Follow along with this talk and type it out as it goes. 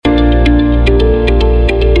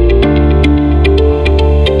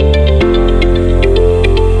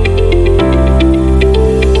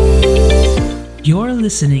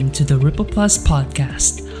listening to the Ripple Plus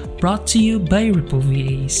podcast, brought to you by Ripple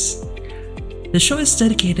VAs. The show is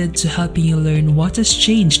dedicated to helping you learn what has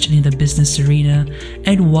changed in the business arena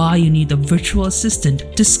and why you need a virtual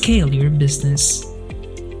assistant to scale your business.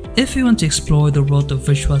 If you want to explore the world of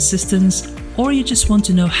virtual assistants, or you just want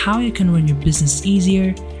to know how you can run your business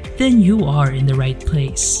easier, then you are in the right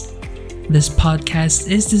place. This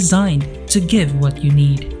podcast is designed to give what you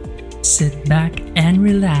need. Sit back and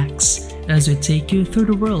relax as we take you through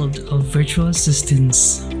the world of virtual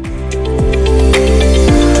assistants.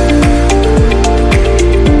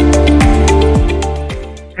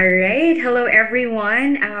 All right. Hello,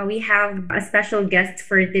 everyone. We have a special guest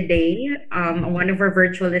for today, one of our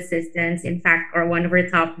virtual assistants, in fact, or one of our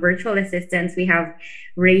top virtual assistants. We have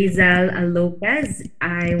Razel Lopez.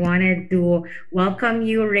 I wanted to welcome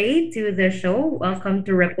you, Ray, to the show. Welcome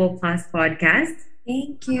to Ripple Plus Podcast.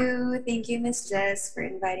 Thank you. Thank you, Miss Jess, for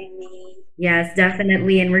inviting me. Yes,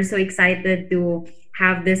 definitely. And we're so excited to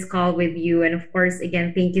have this call with you. And of course,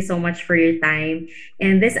 again, thank you so much for your time.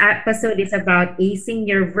 And this episode is about acing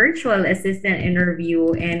your virtual assistant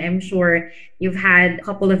interview. And I'm sure you've had a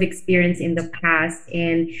couple of experience in the past.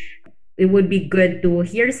 And it would be good to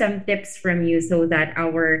hear some tips from you so that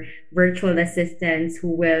our virtual assistants who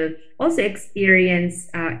will also experience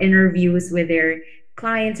interviews with their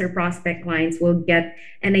clients or prospect clients will get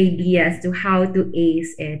an idea as to how to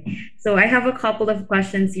ace it. So I have a couple of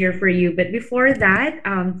questions here for you. But before that,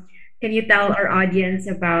 can you tell our audience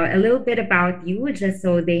about a little bit about you, just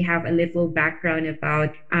so they have a little background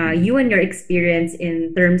about you and your experience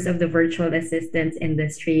in terms of the virtual assistance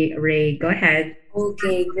industry? Ray, go ahead.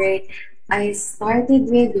 Okay, great. I started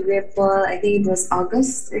with Ripple, I think it was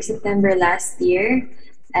August or September last year.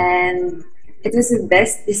 And it was the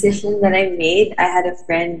best decision that I made. I had a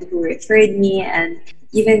friend who referred me, and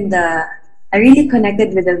I really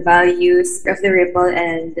connected with the values of the Ripple.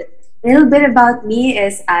 And a little bit about me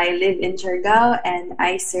is I live in Siargao and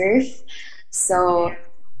I surf. So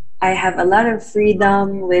I have a lot of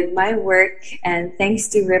freedom with my work, and thanks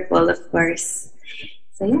to Ripple, of course.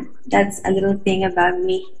 So yeah, that's a little thing about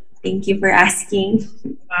me. Thank you for asking.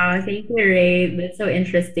 Wow, thank you, Ray. That's so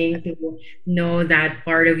interesting to know that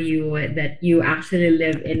part of you, that you actually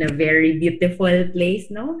live in a very beautiful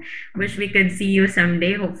place, no? Wish we could see you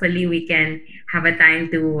someday. Hopefully, we can have a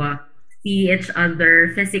time to see each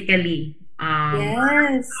other physically.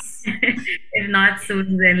 Yes. If not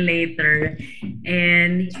soon, then later.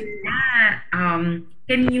 And yeah,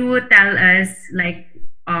 can you tell us, like,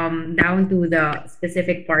 down to the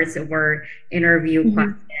specific parts of our interview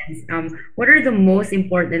questions, what are the most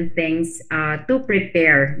important things to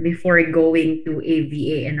prepare before going to a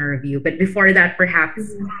VA interview? But before that,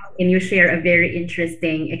 perhaps, can you share a very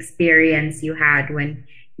interesting experience you had when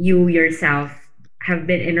you yourself have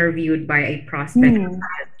been interviewed by a prospect?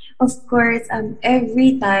 Of course,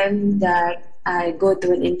 every time that I go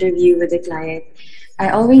to an interview with a client, I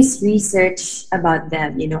always research about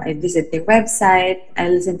them. I visit their website, I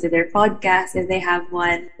listen to their podcast if they have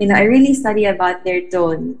one. I really study about their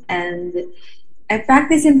tone, and I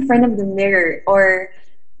practice in front of the mirror, or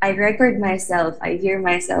I record myself, I hear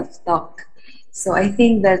myself talk. So I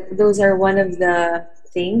think that those are one of the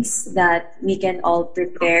things that we can all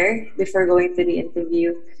prepare before going to the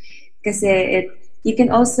interview. Because you can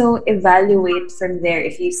also evaluate from there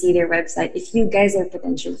if you see their website, if you guys are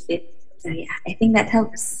potential fit. So yeah, I think that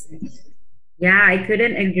helps. Yeah, I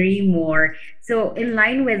couldn't agree more. So in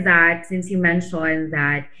line with that, since you mentioned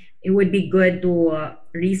that it would be good to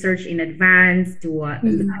research in advance, to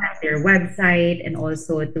look at their website, and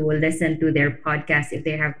also to listen to their podcast if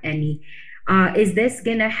they have any. Is this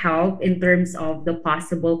gonna help in terms of the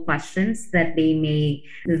possible questions that the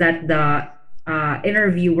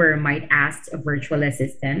interviewer might ask a virtual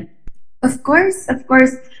assistant? Of course.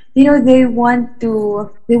 They want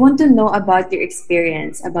to know about your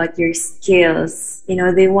experience, about your skills.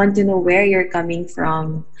 They want to know where you're coming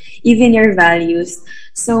from, even your values.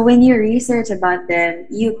 So when you research about them,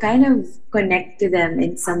 you kind of connect to them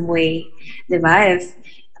in some way. Diba? If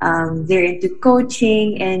they're into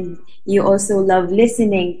coaching, and you also love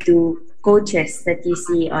listening to coaches that you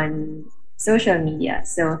see on social media.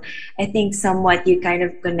 So I think somewhat you kind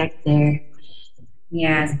of connect there.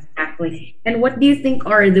 Yes, exactly. And what do you think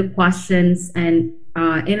are the questions and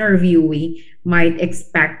interviewee might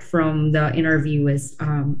expect from the interviewers,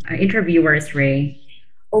 Ray?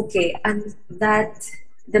 Okay, and that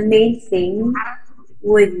the main thing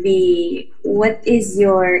would be, what is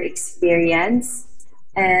your experience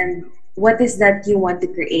and what is that you want to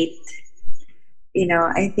create?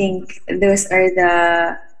 I think those are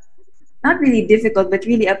the not really difficult, but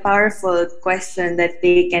really a powerful question that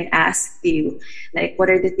they can ask you. Like, what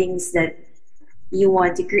are the things that you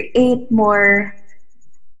want to create more?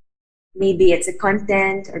 Maybe it's a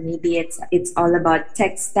content, or maybe it's all about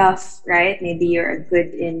tech stuff, right? Maybe you're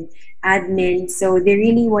good in admin. So they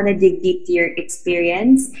really want to dig deep to your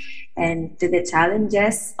experience and to the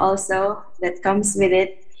challenges also that comes with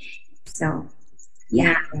it. So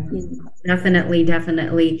Yeah, yeah, you know. definitely,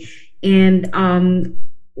 definitely. And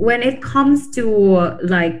when it comes to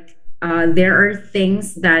like there are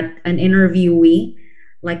things that an interviewee,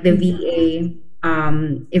 like the Mhm. VA,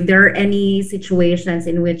 if there are any situations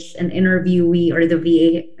in which an interviewee or the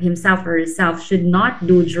VA himself or herself should not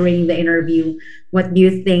do during the interview, what do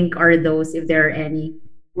you think are those, if there are any?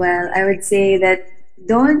 Well, I would say that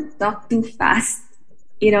don't talk too fast.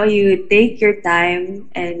 You know, you take your time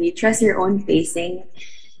and you trust your own pacing,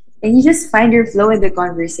 and you just find your flow in the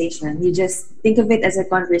conversation. You just think of it as a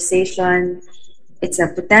conversation. It's a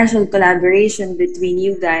potential collaboration between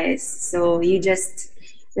you guys. So you just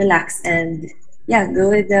relax and yeah, go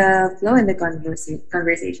with the flow in the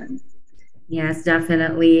conversation. Yes,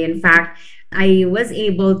 definitely. In fact, I was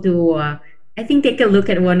able to, I think, take a look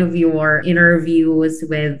at one of your interviews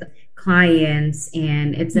with clients,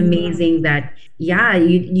 and it's Mhm. amazing that, yeah,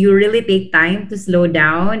 you really take time to slow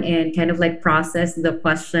down and kind of like process the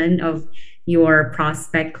question of your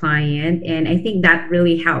prospect client. And I think that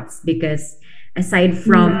really helps because aside Mhm.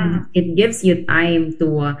 from it gives you time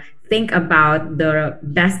to think about the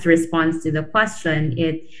best response to the question,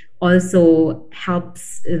 it also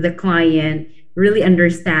helps the client really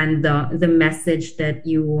understand the message that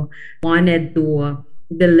you wanted to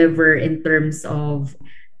deliver in terms of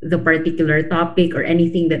the particular topic or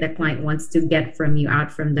anything that the client wants to get from you out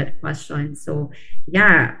from that question. So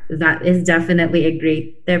yeah, that is definitely a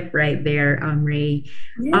great tip right there, Ray.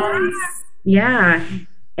 Yes. Yeah.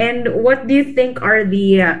 And what do you think are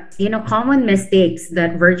the common mistakes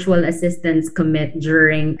that virtual assistants commit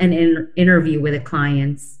during an interview with the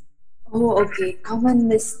clients? Oh, okay. Common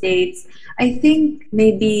mistakes. I think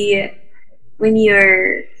maybe when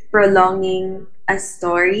you're prolonging a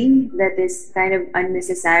story that is kind of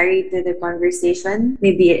unnecessary to the conversation.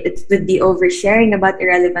 Maybe it would be oversharing about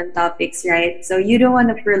irrelevant topics, right? So you don't want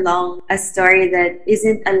to prolong a story that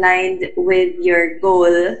isn't aligned with your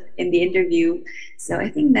goal in the interview. So I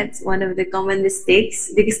think that's one of the common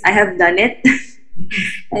mistakes because I have done it.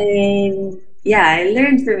 And yeah, I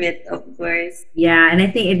learned from it, of course. Yeah, and I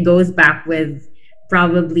think it goes back with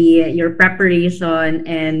probably your preparation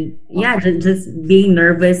and yeah, just being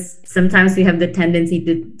nervous. Sometimes we have the tendency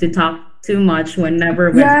to talk too much whenever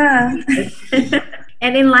we're Yeah.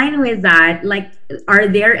 and in line with that, like, are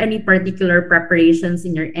there any particular preparations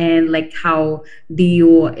in your end? Like, how do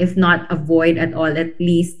you, if not avoid at all, at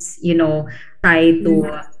least, try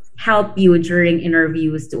to help you during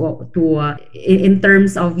interviews in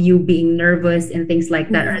terms of you being nervous and things like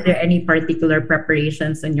that? Are Mhm. there any particular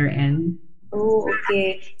preparations on your end? Oh,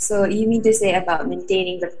 okay. So you mean to say about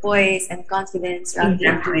maintaining the poise and confidence throughout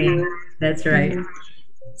the Exactly. interview? That's right. Mhm.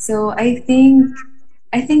 So I think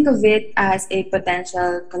of it as a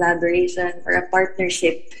potential collaboration or a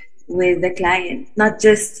partnership with the client, not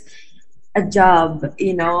just a job,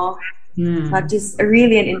 not Hmm. just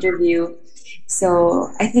really an interview.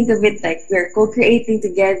 So I think of it like we're co-creating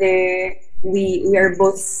together. We are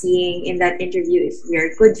both seeing in that interview if we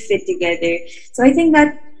are a good fit together. So I think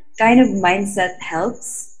that kind of mindset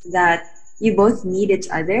helps that you both need each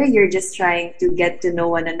other. You're just trying to get to know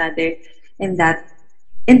one another in that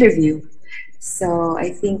interview. So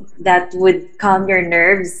I think that would calm your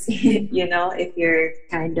nerves, if you're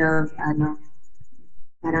kind of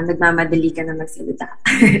parang nagmamadali ka na magsalita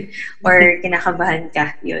or kinakabahan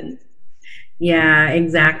ka, yun. Yeah,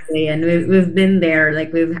 exactly. And we've been there.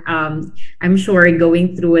 Like I'm sure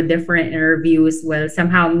going through a different interviews will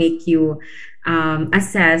somehow make you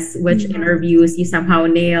assess which Mhm. interviews you somehow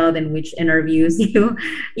nailed and which interviews you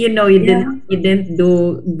Yeah. didn't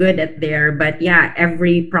do good at there. But yeah,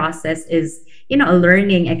 every process is a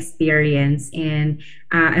learning experience. And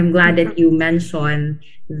I'm glad that you mentioned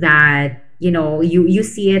that you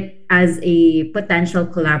see it as a potential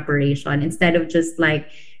collaboration instead of just like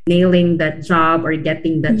nailing that job or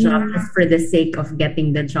getting that job Mhm. just for the sake of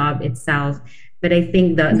getting the job itself. But I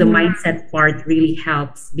think the Mhm. mindset part really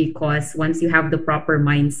helps because once you have the proper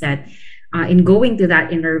mindset in going to that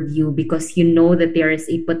interview, because you know that there is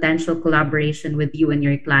a potential collaboration with you and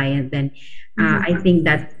your client, then I Mhm. think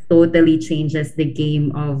that totally changes the game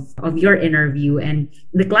of your interview, and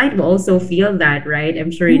the client will also feel that, right? I'm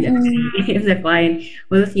sure Mm-mm. if the client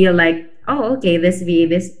will feel like, oh, okay, this VA,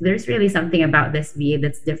 there's really something about this VA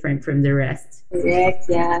that's different from the rest. Correct,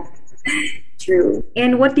 yeah. True.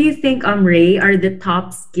 And what do you think, Ray, are the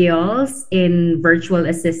top skills in virtual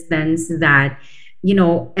assistants that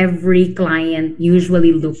every client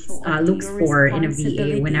usually looks for in a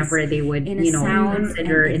VA whenever they would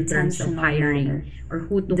consider in terms of hiring or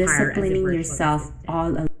who to hire as a virtual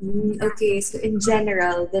assistant? Okay, so in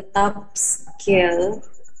general, the top skill,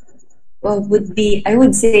 well, would be, I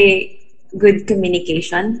would say, good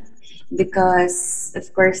communication, because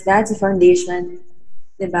of course that's a foundation,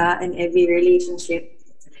 diba, in every relationship,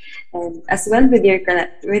 and as well with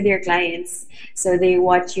with your clients. So they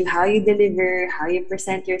watch you, how you deliver, how you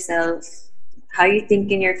present yourself, how you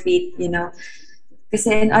think in your feet, because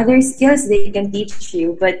in other skills they can teach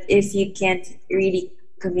you, but if you can't really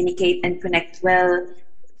communicate and connect well,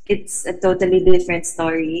 it's a totally different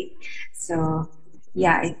story. So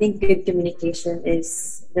yeah, I think good communication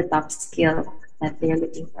is the top skill that they're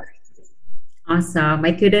looking for. Awesome.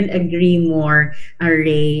 I couldn't agree more,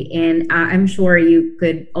 Ray. And I'm sure you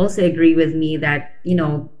could also agree with me that,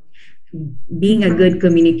 being a good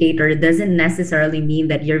communicator doesn't necessarily mean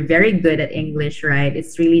that you're very good at English, right?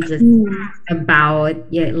 It's really just about,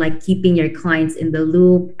 yeah, like keeping your clients in the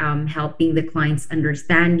loop, helping the clients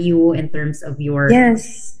understand you in terms of your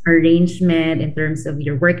Yes. arrangement, in terms of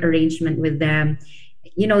your work arrangement with them.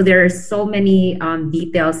 There are so many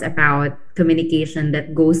details about communication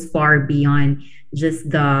that goes far beyond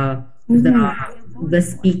just the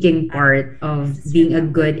speaking part of being a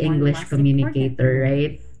good English communicator,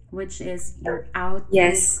 right?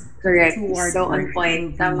 Yes, correct. So on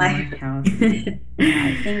point. Tama.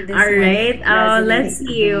 All right. Let's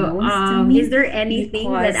see. Is there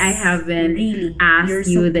anything that I haven't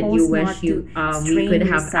asked you that you wish we could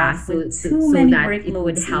have asked so that it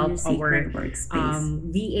would help our VAs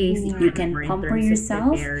even more in terms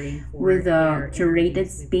of preparing for their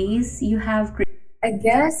I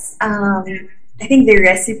guess I think the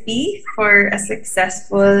recipe for a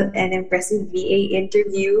successful and impressive VA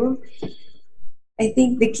interview, I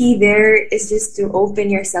think the key there is just to open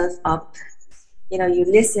yourself up. You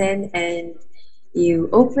listen and you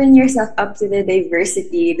open yourself up to the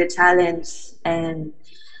diversity, the challenge, and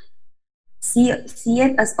see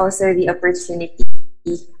it as also the opportunity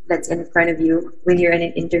that's in front of you when you're in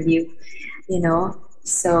an interview.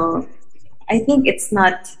 So I think it's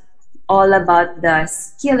not all about the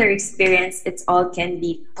skill or experience. It's all can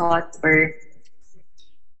be taught, or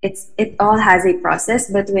it all has a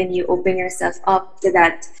process. But when you open yourself up to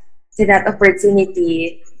that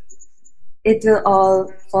opportunity, it will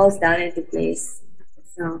all falls down into place.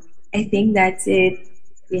 So I think that's it.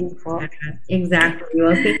 Info. Exactly.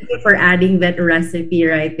 Well, thank you for adding that recipe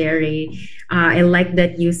right there, Ray. I like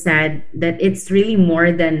that you said that it's really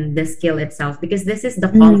more than the skill itself, because this is the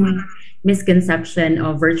common misconception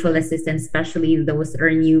of virtual assistants, especially those that are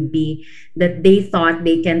newbie, that they thought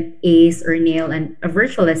they can ace or nail a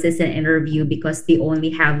virtual assistant interview because they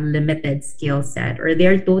only have limited skill set or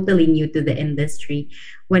they're totally new to the industry.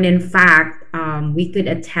 When in fact, we could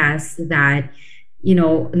attest that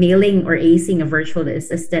nailing or acing a virtual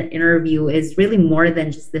assistant interview is really more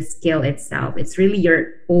than just the skill itself. It's really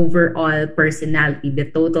your overall personality, the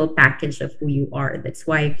total package of who you are. That's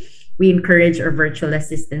why we encourage our virtual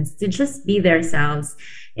assistants to just be themselves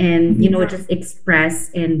and just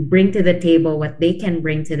express and bring to the table what they can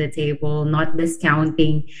bring to the table, not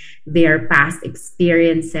discounting their past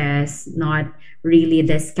experiences, not really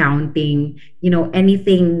discounting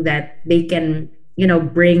anything that they can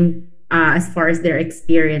bring as far as their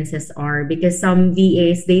experiences are, because some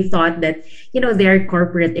VAs, they thought that their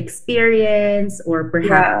corporate experience or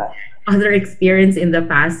perhaps other experience in the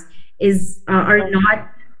past is are not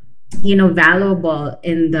valuable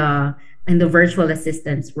in the virtual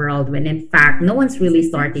assistance world, when in fact no one's really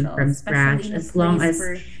starting from scratch, as long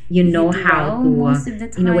as you know how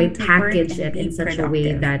to way package it in such a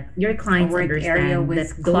way that your clients understand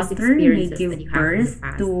that those experiences that you have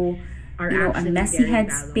in the past are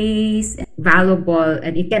actually valuable,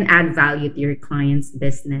 and it can add value to your client's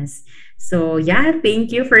business. So yeah,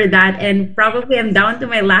 thank you for that. And probably I'm down to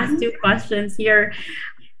my last two questions here.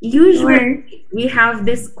 Usually we have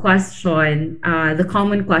this question, the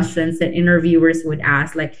common questions that interviewers would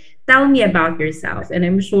ask, like, tell me about yourself. And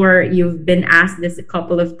I'm sure you've been asked this a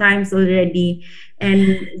couple of times already.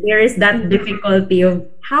 And there is that difficulty of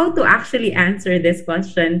how to actually answer this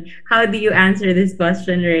question. How do you answer this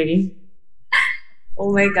question, Ray?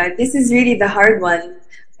 Oh my God, this is really the hard one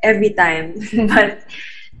every time. But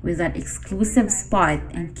with that exclusive spot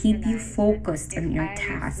and keep you focused on your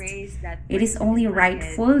task, it is only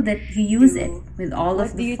rightful that you use it with all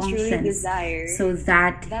of the functions so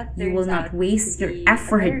that you will not waste your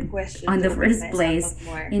effort on the first place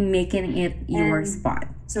in making it your spot.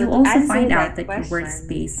 So You'll to also answer find out that that your question,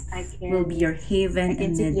 workspace will be your I haven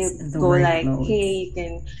can simply amidst the go like, workload. hey, you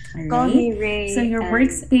can call Alright? me So Ray, your and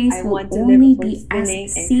workspace I will want to live a only be as fulfilling and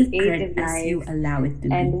sacred creative as you life. allow it to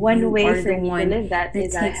And be. one You way are for the me to one live that that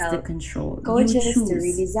is I takes the help control. You coaches to choose.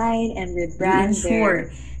 redesign and You rebrand ensure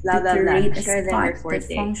their blah to blah blah, curate a share them their spot that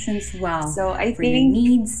forte. functions well So I for your think,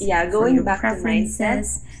 needs, yeah, for going your back to mindset,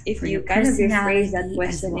 preferences, if for you your kind of rephrase that personality, as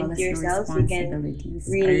question well into as your yourself, you can responsibilities.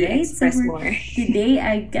 really Alright? So express for more. today,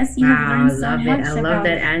 I guess you have Wow, learned so love it. I much love about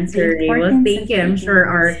that the answer, Ray. Well, importance thank of you. I'm creating a sure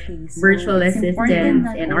our workspace. So virtual it's important assistants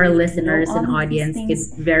not and our only to know listeners and all of these audience could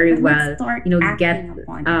things, very but let's well, start get acting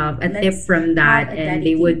upon it. a tip Let's from have that, a and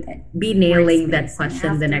they would dedicated be nailing that workspace. And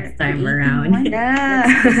question the after next time creating around. one, let's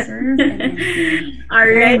Yeah. preserve and maintain All that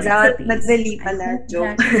right. Turns out, workspace. madali I pala, hope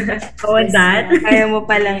joke. that So with this that. one Kaya mo will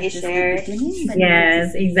palang be just the i-share. beginning, but will Yes,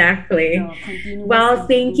 just be exactly. the continuous Well,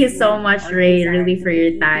 thank you so improvement of much, our Ray, really for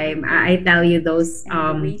your desirability to time. I improve. tell you those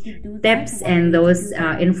And the way to do that, tips one and way to those do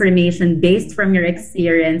that is information based creating from your a sacred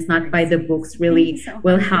experience, not by the workspace. books, Thank you really so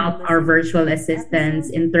will much for help our listening to virtual this assistants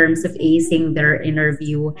episode. in terms of Stay acing tuned for their our next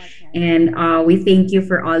interview. podcast And episode. we thank you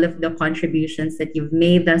for all of the contributions that you've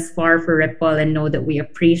made thus far for Ripple, and know that we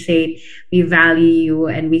appreciate, we value you,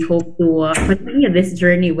 and we hope to continue this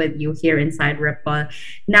journey with you here inside Ripple.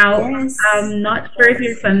 Now, Yes, I'm of not sure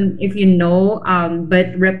course. if you know,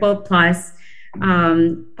 but Ripple Plus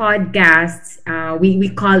podcasts, we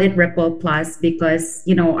call it Ripple Plus because,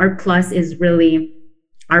 our plus is really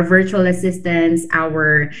our virtual assistants,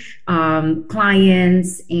 our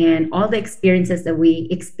clients, and all the experiences that we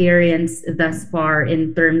experienced thus far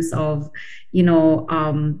in terms of,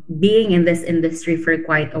 being in this industry for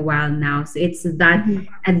quite a while now. So it's that Mhm.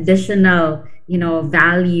 additional,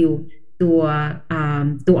 value to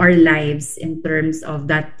our lives in terms of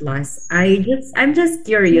that plus. I'm just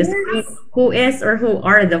curious, Yes. who is or who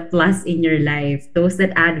are the plus in your life, those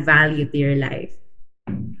that add value to your life.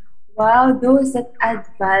 Wow, those that add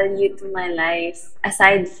value to my life,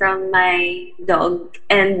 aside from my dog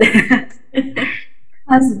and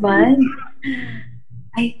husband,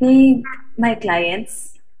 I think my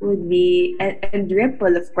clients would be, and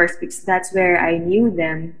Ripple, of course, because that's where I knew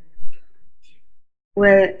them.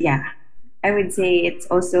 Well, yeah, I would say it's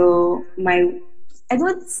also my. I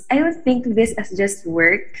don't think of this as just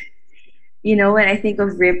work. When I think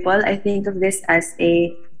of Ripple, I think of this as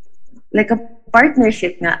like a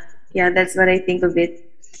partnership nga. Yeah, that's what I think of it.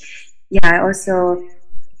 Yeah, also,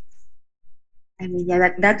 I mean,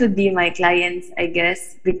 yeah, that would be my clients, I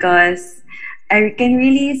guess, because I can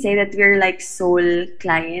really say that we're like soul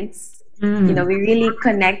clients. Mm. We really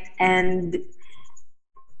connect and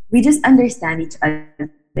we just understand each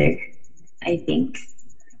other, I think,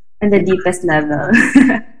 on the deepest level.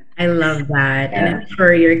 I love that. And Yeah. I'm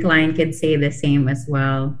sure your client could say the same as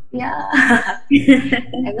well. Yeah.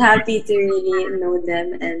 I'm happy to really know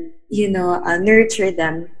them and, nurture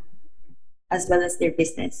them as well as their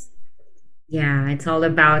business. Yeah, it's all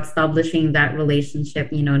about establishing that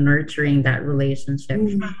relationship, nurturing that relationship.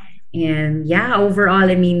 Mm. And yeah, overall,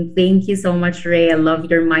 I mean, thank you so much, Ray. I love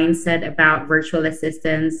your mindset about virtual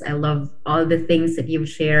assistants. I love all the things that you've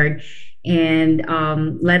shared. And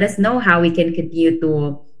let us know how we can continue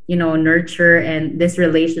to, nurture and this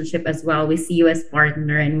relationship as well. We see you as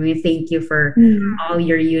partner, and we thank you for Mm. all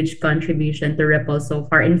your huge contribution to Ripple so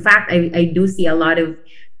far. In fact, I do see a lot of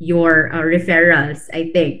your referrals,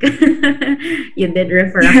 I think. You did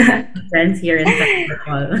refer a couple of friends here in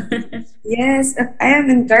Ripple. Yes, I am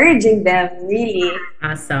encouraging them, really.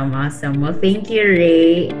 Awesome, awesome. Well, thank you,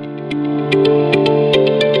 Ray.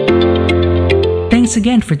 Thanks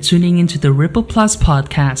again for tuning into the Ripple Plus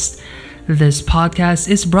podcast. This podcast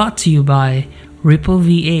is brought to you by Ripple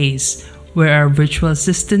VAs, where our virtual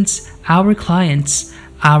assistants, our clients,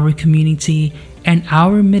 our community, and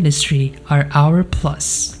our ministry are our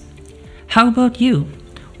plus. How about you?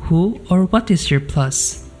 Who or what is your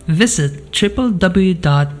plus? Visit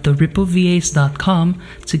www.theripplevas.com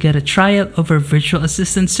to get a trial of our virtual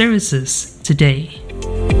assistant services today.